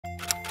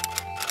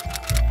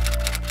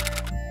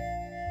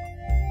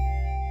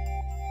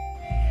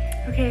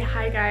Okay,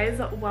 hi guys,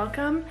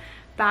 welcome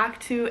back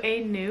to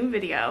a new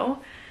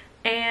video.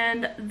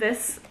 And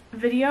this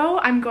video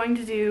I'm going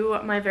to do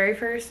my very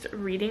first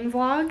reading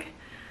vlog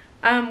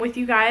with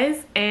you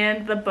guys,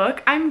 and the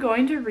book I'm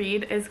going to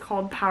read is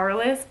called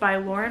Powerless by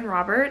Lauren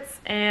Roberts,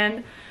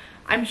 and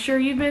I'm sure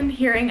you've been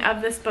hearing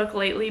of this book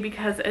lately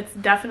because it's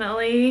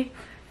definitely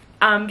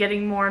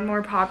getting more and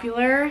more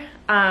popular.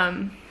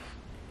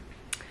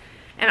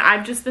 And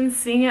I've just been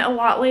seeing it a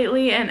lot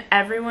lately and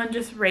everyone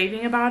just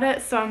raving about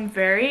it, so I'm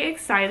very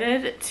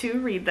excited to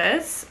read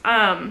this.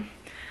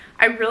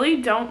 I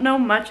really don't know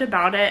much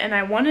about it and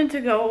I wanted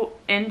to go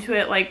into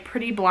it like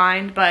pretty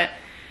blind, but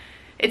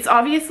it's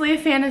obviously a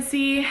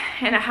fantasy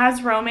and it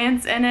has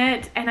romance in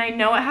it, and I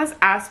know it has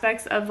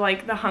aspects of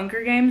like the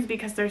Hunger Games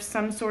because there's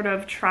some sort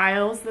of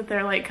trials that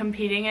they're like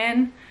competing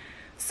in.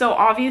 So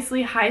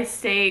obviously high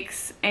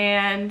stakes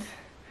and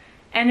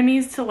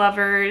enemies to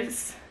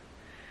lovers.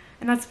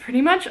 And that's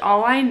pretty much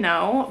all I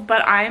know,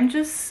 but I'm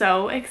just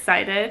so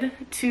excited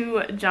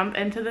to jump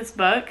into this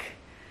book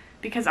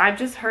because I've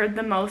just heard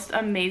the most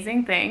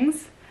amazing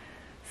things.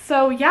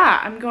 So yeah,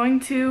 I'm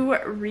going to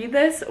read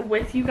this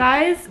with you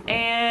guys,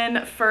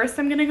 and first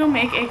I'm gonna go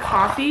make a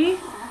coffee.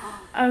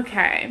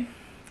 Okay.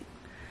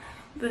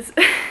 This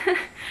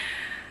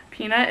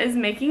Peanut is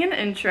making an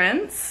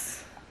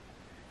entrance.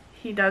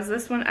 He does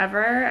this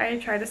whenever I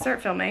try to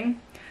start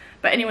filming.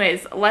 But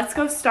anyways, let's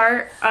go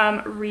start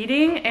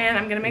reading, and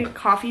I'm gonna make a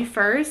coffee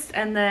first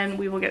and then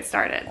we will get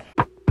started.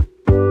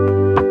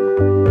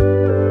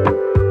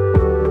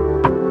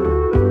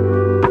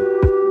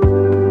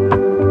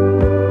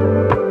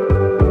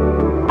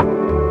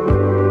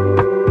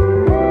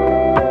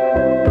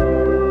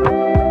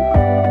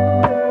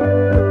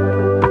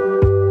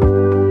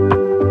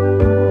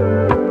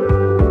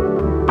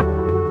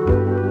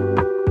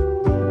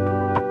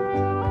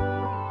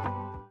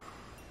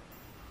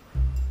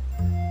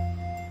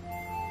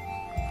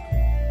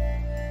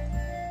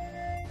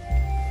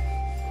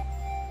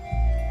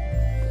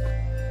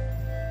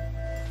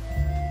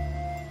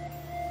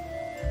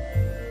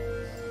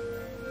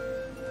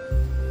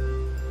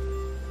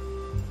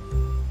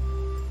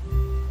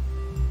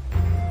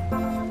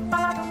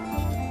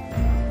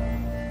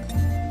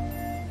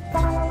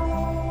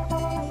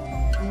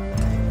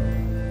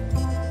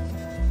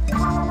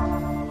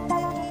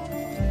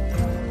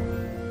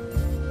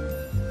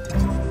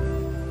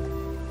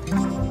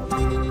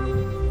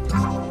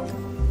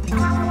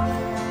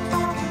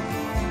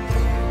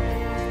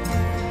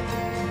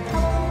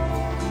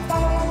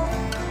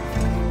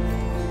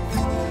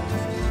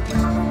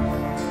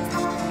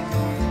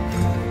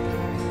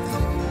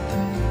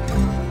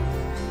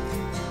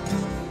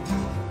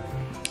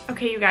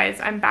 Okay, you guys,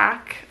 I'm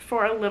back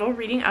for a little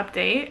reading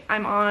update.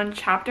 I'm on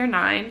chapter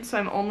 9, so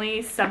I'm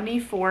only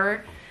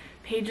 74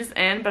 pages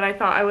in, but I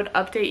thought I would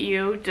update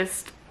you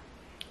just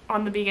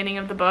on the beginning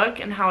of the book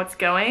and how it's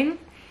going.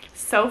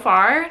 So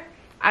far,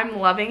 I'm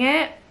loving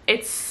it.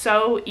 It's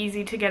so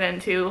easy to get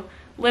into.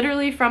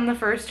 Literally from the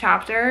first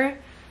chapter,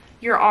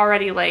 you're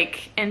already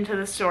like into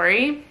the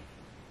story.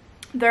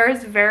 There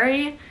is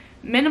very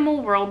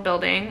minimal world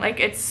building.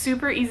 Like, it's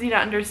super easy to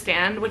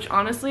understand, which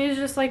honestly is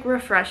just like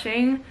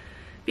refreshing,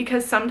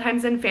 because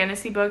sometimes in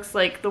fantasy books,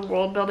 like, the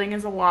world building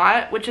is a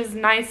lot, which is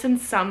nice in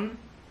some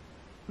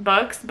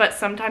books, but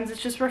sometimes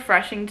it's just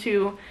refreshing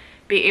to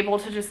be able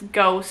to just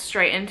go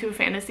straight into a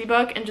fantasy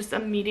book and just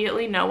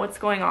immediately know what's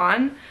going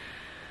on.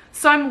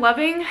 So I'm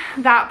loving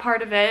that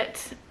part of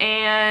it,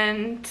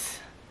 and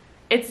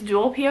it's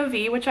dual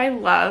POV, which I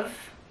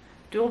love.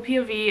 Dual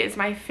POV is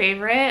my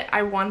favorite.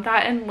 I want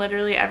that in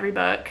literally every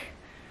book.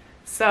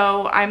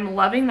 So I'm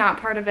loving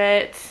that part of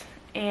it.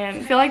 And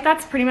I feel like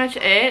that's pretty much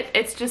it.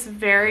 It's just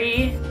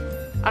very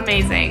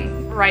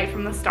amazing right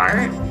from the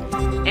start.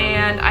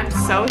 And I'm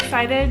so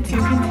excited to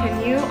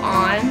continue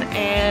on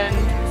and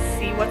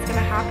see what's gonna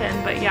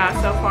happen. But yeah,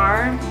 so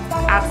far,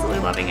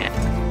 absolutely loving it.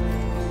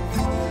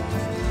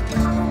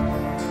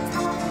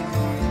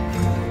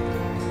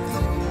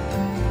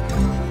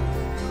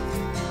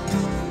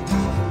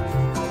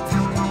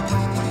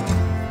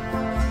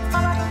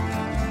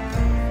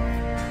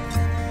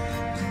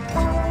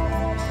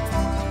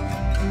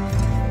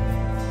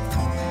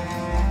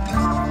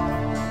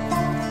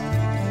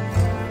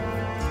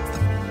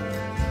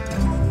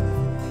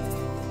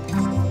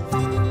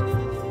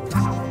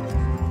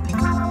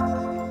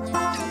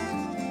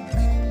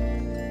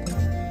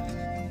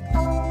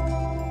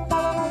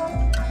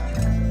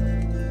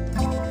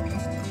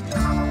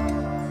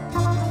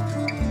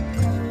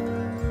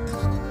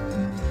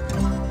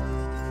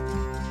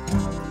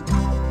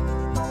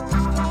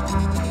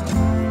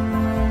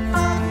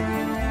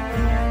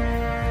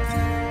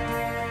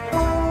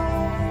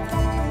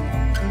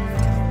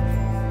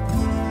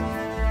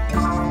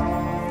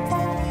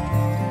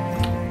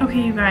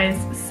 Okay, you guys,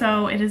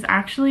 so it is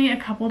actually a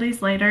couple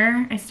days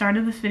later. I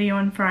started this video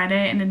on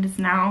Friday and it is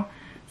now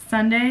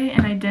Sunday,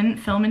 and I didn't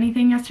film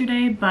anything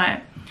yesterday,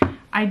 but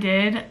I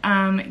did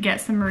get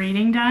some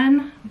reading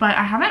done, but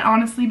I haven't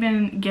honestly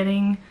been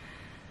getting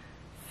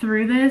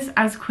through this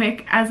as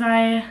quick as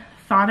I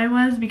thought I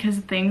was because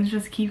things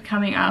just keep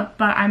coming up,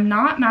 but I'm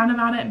not mad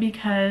about it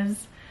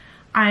because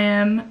I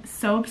am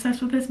so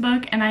obsessed with this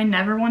book and I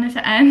never want it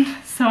to end,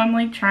 so I'm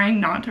like trying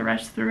not to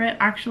rush through it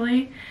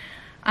actually.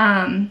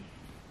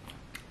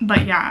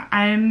 But yeah,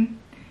 I'm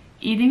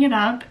eating it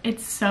up.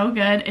 It's so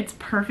good. It's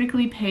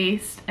perfectly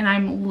paced and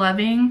I'm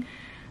loving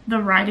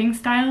the writing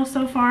style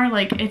so far.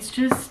 Like, it's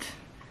just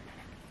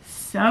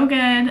so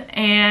good.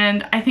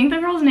 And I think the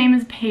girl's name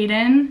is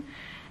Peyton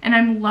and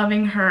I'm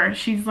loving her.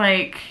 She's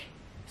like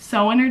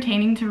so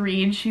entertaining to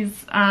read.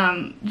 She's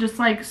just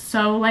like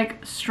so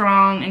like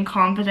strong and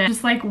confident,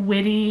 just like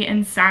witty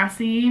and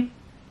sassy.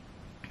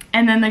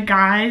 And then the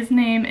guy's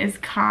name is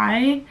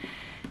Kai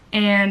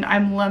and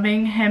I'm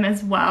loving him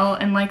as well,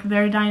 and like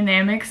their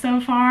dynamic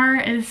so far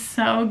is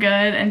so good,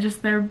 and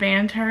just their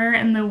banter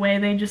and the way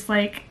they just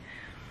like,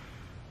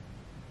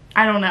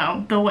 I don't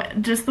know,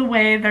 just the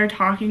way they're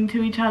talking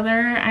to each other,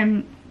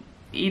 I'm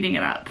eating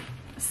it up.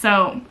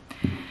 So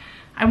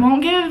I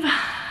won't give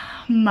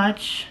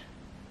much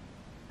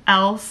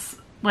else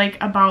like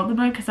about the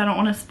book because I don't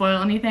want to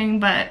spoil anything,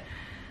 but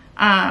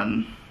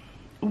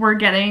we're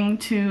getting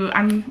to,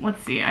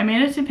 let's see, I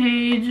made it to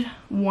page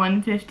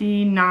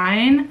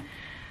 159.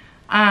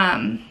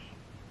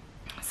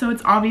 So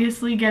it's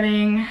obviously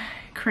getting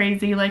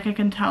crazy. Like, I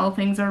can tell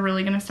things are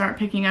really gonna start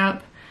picking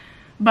up.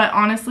 But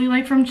honestly,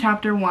 like from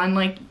chapter 1,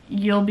 like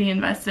you'll be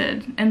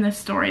invested in this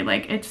story.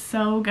 Like, it's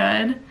so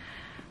good.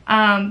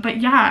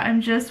 But yeah,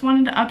 I'm just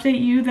wanted to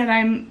update you that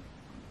I'm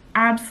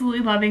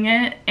absolutely loving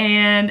it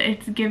and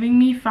it's giving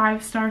me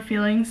 5-star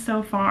feelings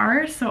so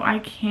far. So I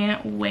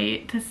can't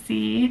wait to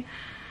see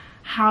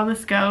how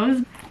this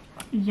goes.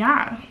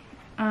 Yeah,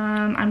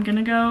 I'm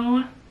gonna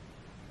go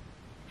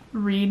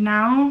read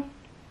now,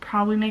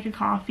 probably make a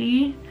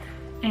coffee,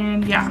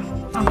 and yeah,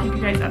 I'll keep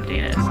you guys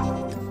updated.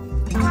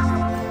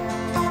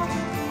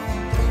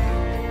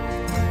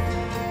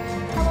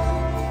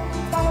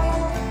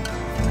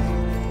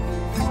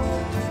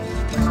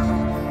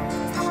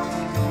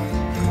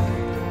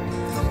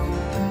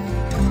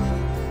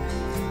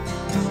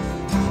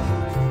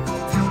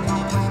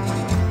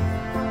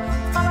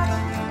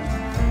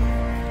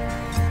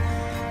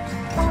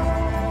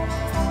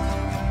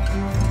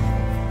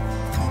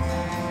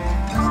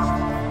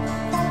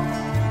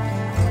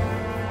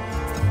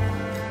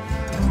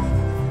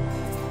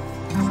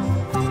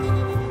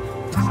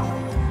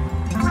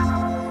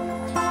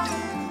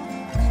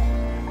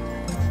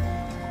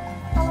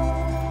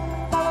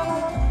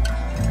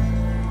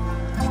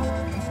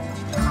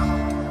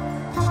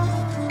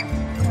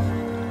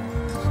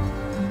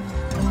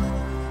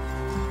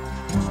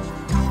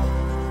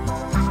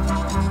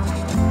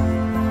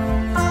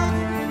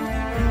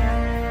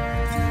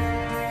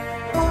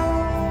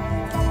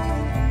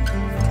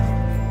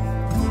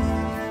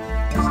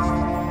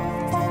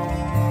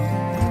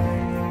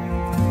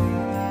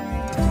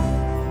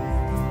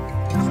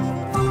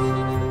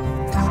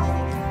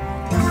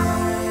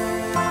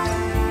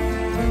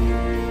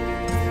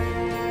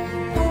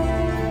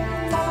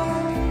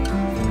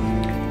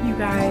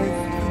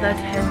 The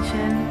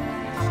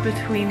tension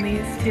between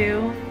these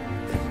two,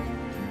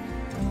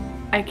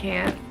 I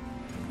can't,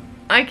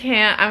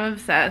 I'm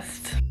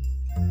obsessed.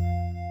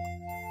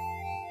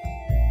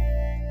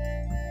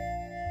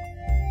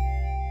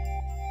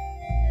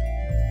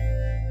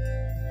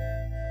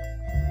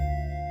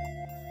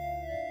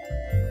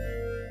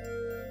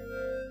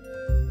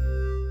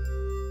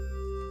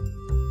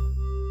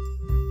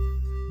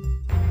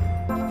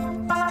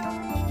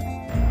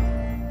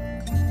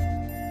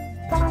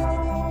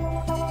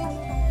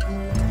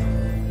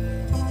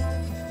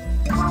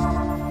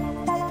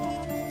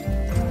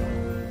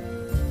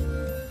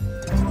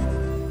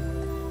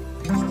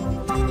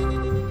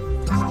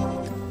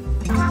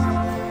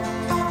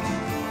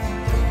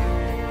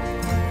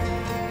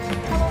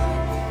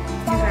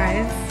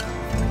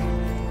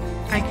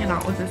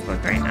 With this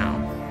book right now.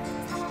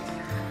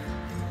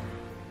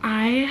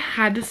 I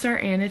had to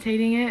start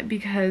annotating it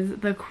because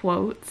the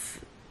quotes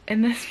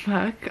in this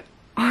book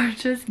are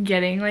just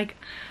getting like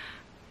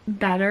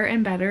better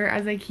and better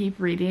as I keep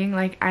reading.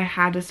 Like, I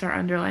had to start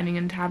underlining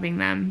and tabbing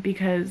them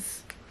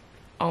because,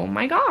 oh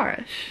my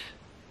gosh.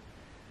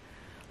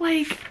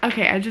 Like,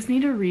 okay, I just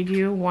need to read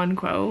you one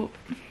quote,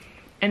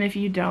 and if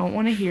you don't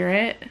want to hear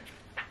it,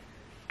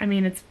 I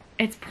mean,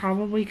 it's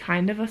probably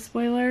kind of a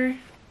spoiler,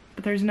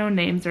 but there's no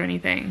names or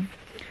anything.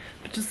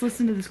 But just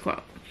listen to this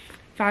quote.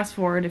 Fast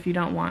forward if you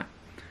don't want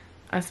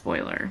a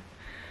spoiler.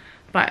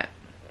 But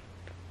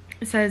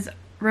it says,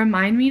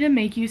 "Remind me to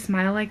make you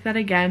smile like that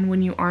again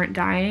when you aren't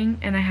dying,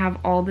 and I have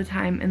all the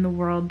time in the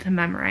world to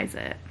memorize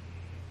it."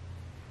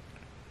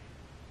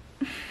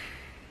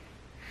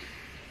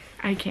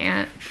 I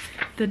can't.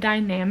 The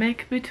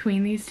dynamic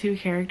between these two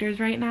characters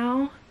right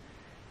now,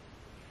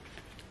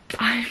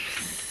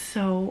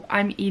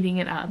 I'm eating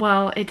it up.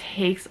 Well, it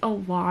takes a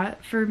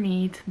lot for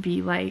me to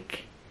be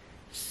like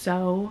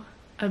so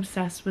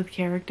obsessed with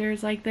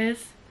characters like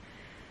this.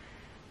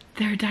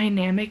 Their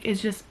dynamic is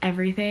just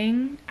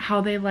everything. How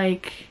they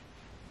like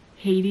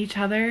hate each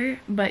other,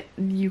 but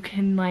you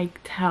can like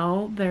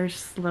tell they're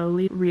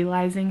slowly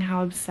realizing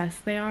how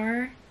obsessed they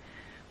are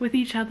with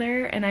each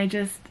other, and I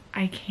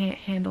can't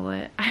handle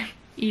it. I'm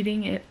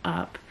eating it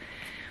up.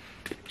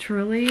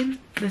 Truly,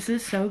 this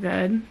is so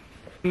good.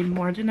 Read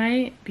more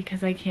tonight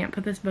because I can't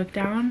put this book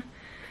down,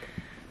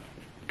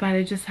 but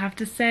I just have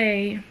to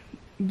say,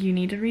 you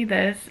need to read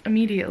this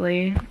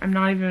immediately.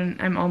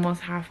 I'm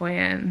almost halfway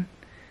in,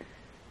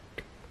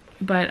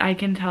 but I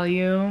can tell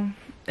you,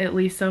 at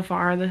least so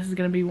far, this is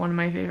gonna be one of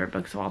my favorite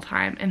books of all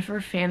time. And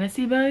for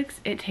fantasy books,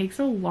 it takes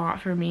a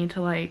lot for me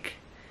to like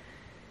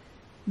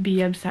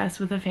be obsessed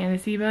with a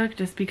fantasy book,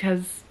 just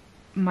because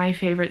my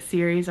favorite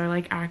series are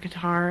like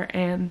ACOTAR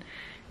and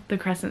the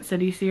Crescent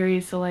City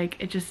series, so like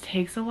it just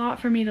takes a lot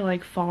for me to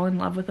like fall in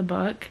love with a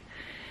book.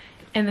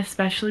 And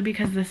especially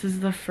because this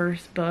is the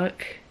first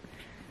book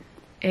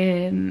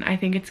and I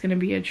think it's gonna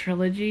be a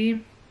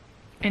trilogy,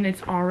 and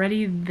it's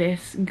already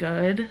this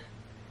good.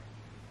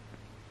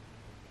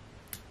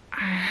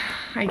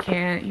 I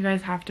can't. You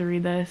guys have to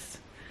read this.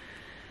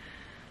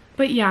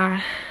 But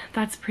yeah,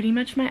 that's pretty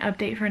much my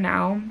update for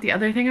now. The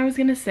other thing I was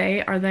gonna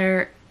say are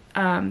there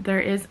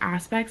is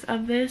aspects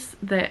of this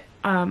that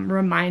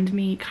remind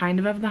me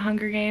kind of the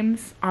Hunger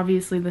Games.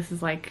 Obviously this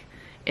is like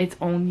its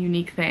own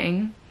unique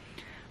thing,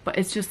 but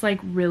it's just like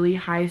really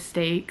high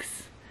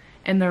stakes,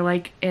 and they're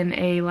like in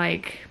a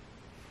like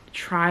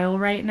trial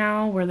right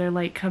now where they're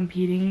like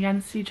competing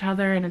against each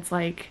other, and it's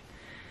like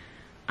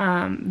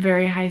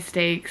very high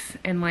stakes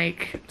and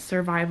like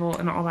survival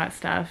and all that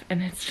stuff,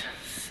 and it's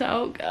just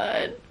so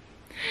good.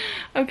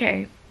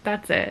 Okay,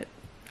 that's it.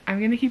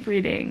 I'm gonna keep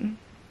reading,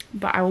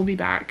 but I will be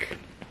back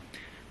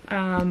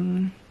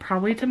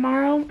probably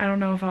tomorrow. I don't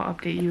know if I'll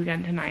update you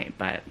again tonight,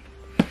 but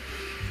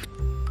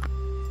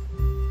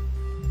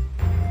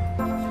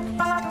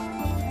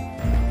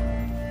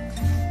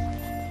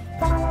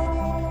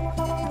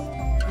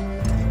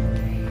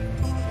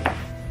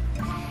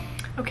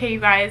okay, you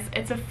guys,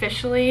 it's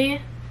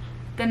officially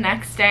the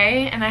next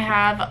day and I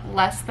have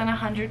less than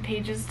 100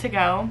 pages to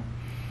go,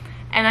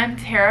 and I'm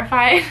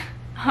terrified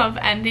of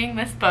ending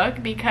this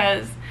book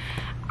because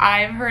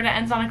I've heard it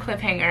ends on a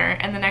cliffhanger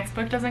and the next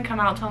book doesn't come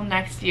out till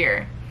next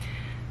year.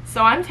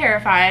 So I'm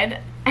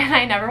terrified and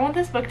I never want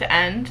this book to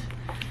end.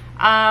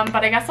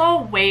 But I guess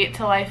I'll wait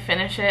till I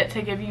finish it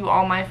to give you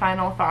all my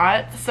final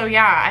thoughts. So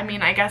yeah, I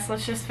mean, I guess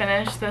let's just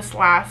finish this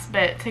last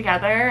bit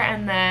together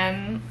and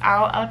then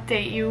I'll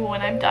update you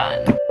when I'm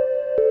done.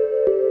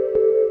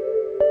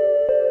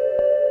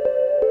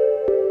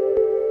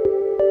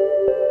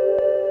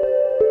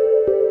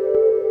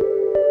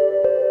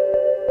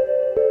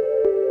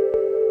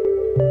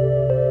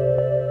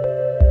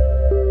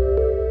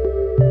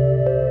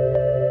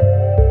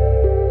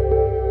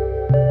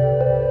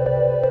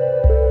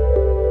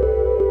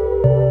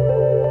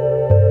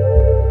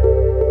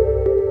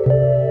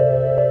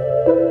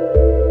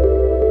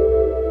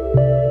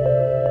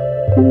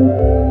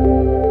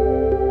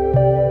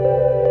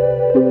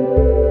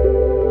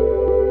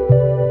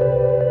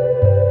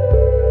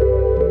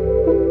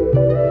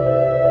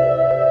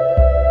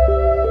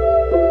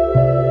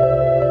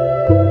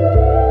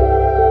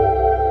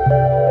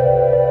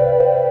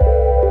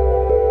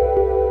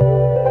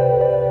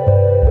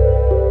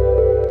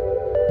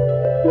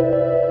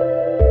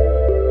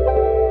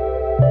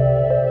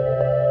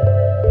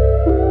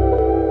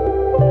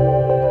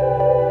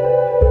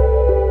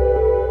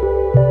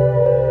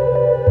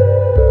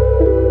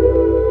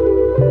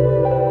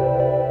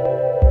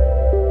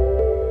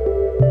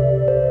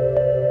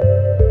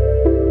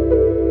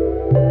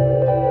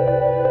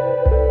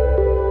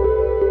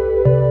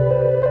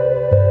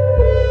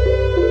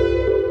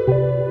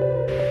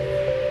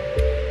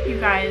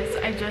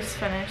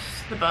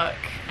 The book,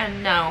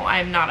 and no,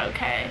 I'm not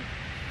okay,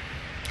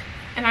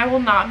 and I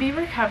will not be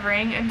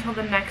recovering until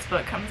the next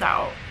book comes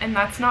out, and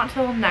that's not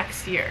till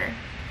next year.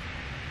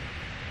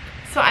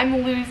 So I'm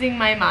losing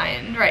my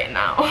mind right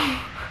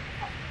now.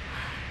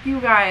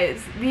 You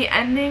guys, the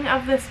ending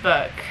of this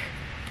book,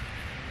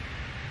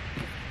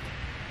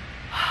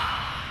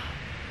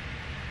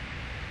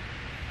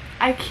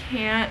 I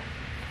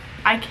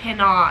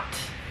cannot.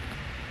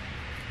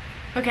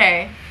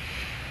 Okay,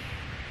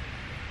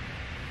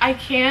 I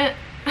can't.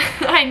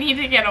 I need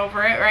to get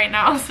over it right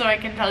now so I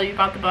can tell you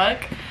about the book.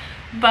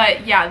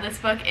 But yeah, this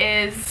book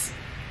is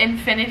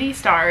Infinity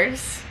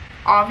Stars.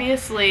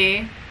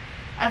 Obviously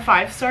a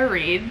 5-star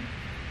read.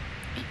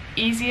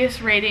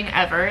 Easiest rating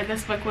ever.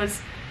 This book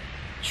was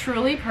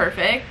truly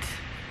perfect.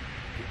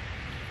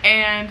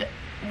 And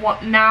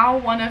now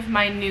one of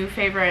my new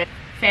favorite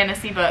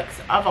fantasy books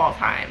of all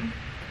time.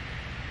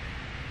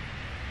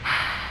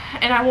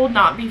 And I will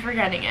not be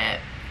forgetting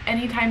it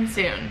anytime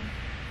soon.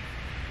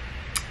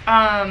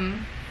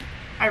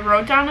 I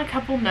wrote down a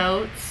couple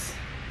notes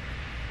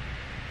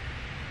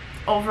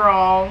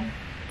overall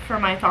for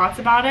my thoughts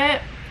about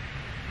it.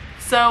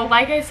 So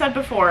like I said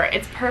before,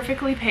 it's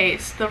perfectly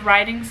paced. The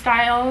writing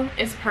style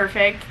is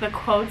perfect. The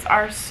quotes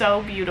are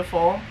so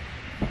beautiful.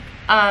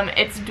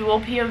 It's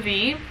dual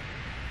POV,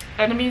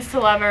 enemies to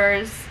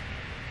lovers,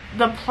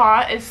 The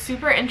plot is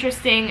super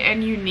interesting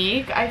and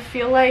unique. I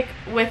feel like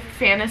with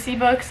fantasy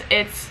books,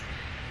 it's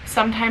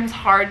sometimes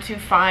hard to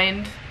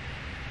find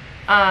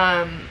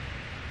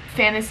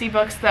fantasy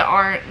books that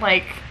aren't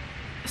like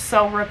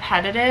so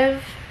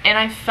repetitive, and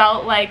I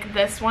felt like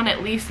this one,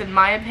 at least in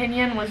my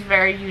opinion, was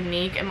very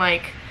unique and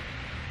like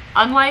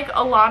unlike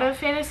a lot of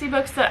fantasy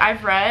books that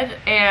I've read.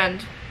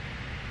 And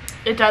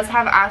it does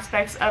have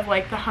aspects of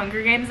like the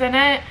Hunger Games in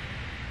it,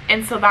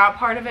 and so that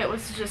part of it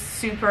was just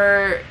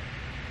super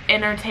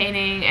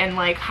entertaining and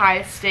like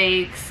high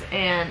stakes,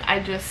 and I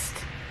just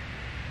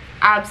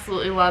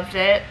absolutely loved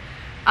it.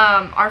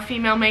 Our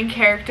female main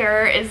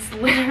character is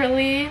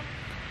literally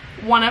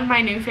one of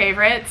my new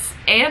favorites,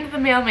 and the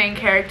male main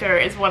character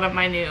is one of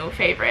my new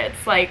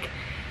favorites. Like,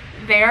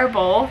 they are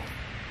both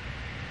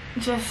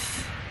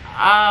just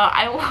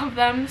I love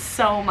them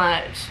so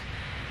much.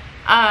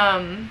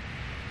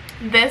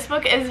 This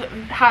book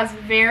has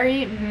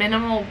very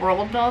minimal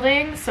world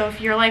building, so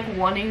if you're like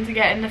wanting to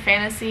get into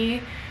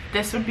fantasy,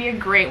 this would be a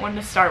great one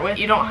to start with.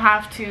 You don't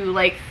have to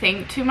like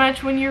think too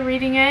much when you're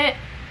reading it,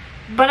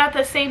 but at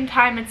the same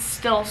time it's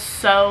still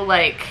so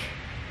like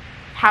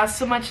has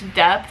so much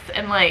depth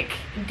and like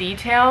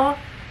detail.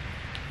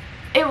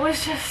 It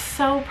was just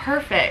so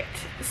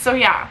perfect. So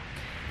yeah,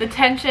 the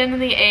tension and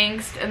the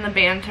angst and the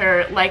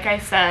banter, like I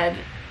said,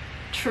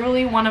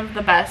 truly one of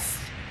the best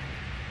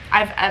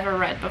I've ever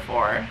read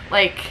before.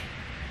 Like,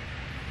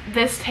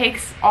 this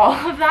takes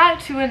all of that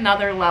to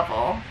another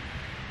level.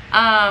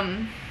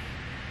 But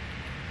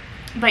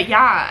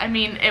yeah, I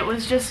mean, it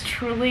was just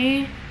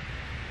truly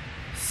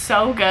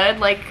so good.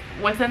 Like,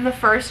 within the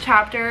first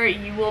chapter,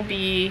 you will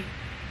be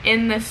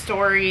in this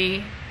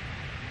story,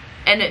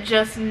 and it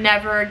just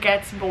never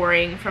gets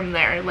boring from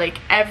there. Like,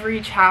 every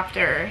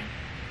chapter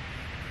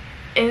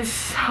is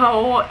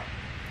so,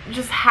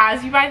 just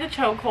has you by the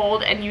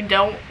chokehold, and you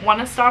don't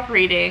want to stop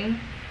reading.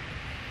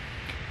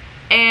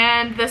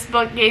 And this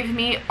book gave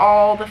me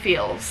all the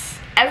feels.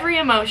 Every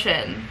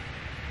emotion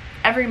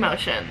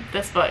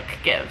this book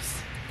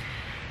gives.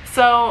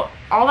 So,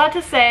 all that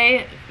to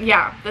say,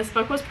 yeah, this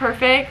book was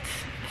perfect.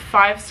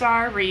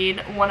 5-star read,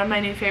 one of my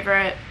new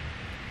favorite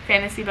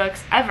fantasy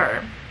books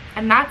ever.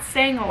 And that's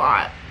saying a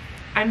lot.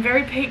 I'm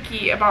very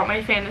picky about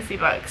my fantasy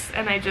books,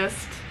 and I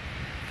just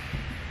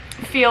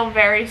feel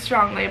very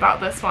strongly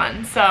about this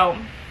one. So,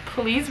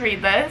 please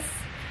read this.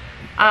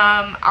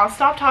 I'll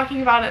stop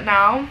talking about it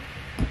now.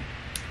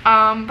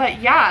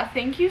 But yeah,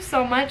 thank you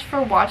so much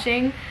for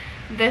watching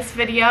this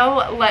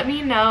video. Let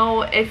me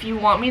know if you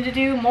want me to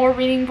do more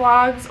reading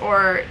vlogs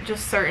or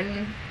just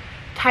certain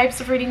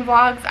types of reading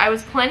vlogs. I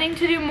was planning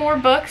to do more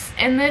books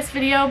in this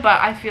video,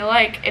 but I feel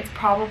like it's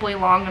probably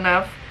long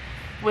enough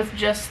with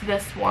just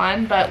this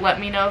one. But let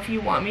me know if you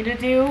want me to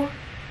do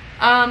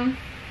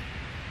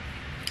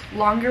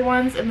longer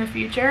ones in the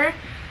future.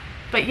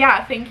 But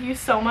yeah, thank you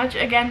so much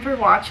again for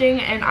watching,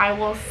 and I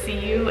will see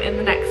you in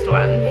the next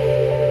one.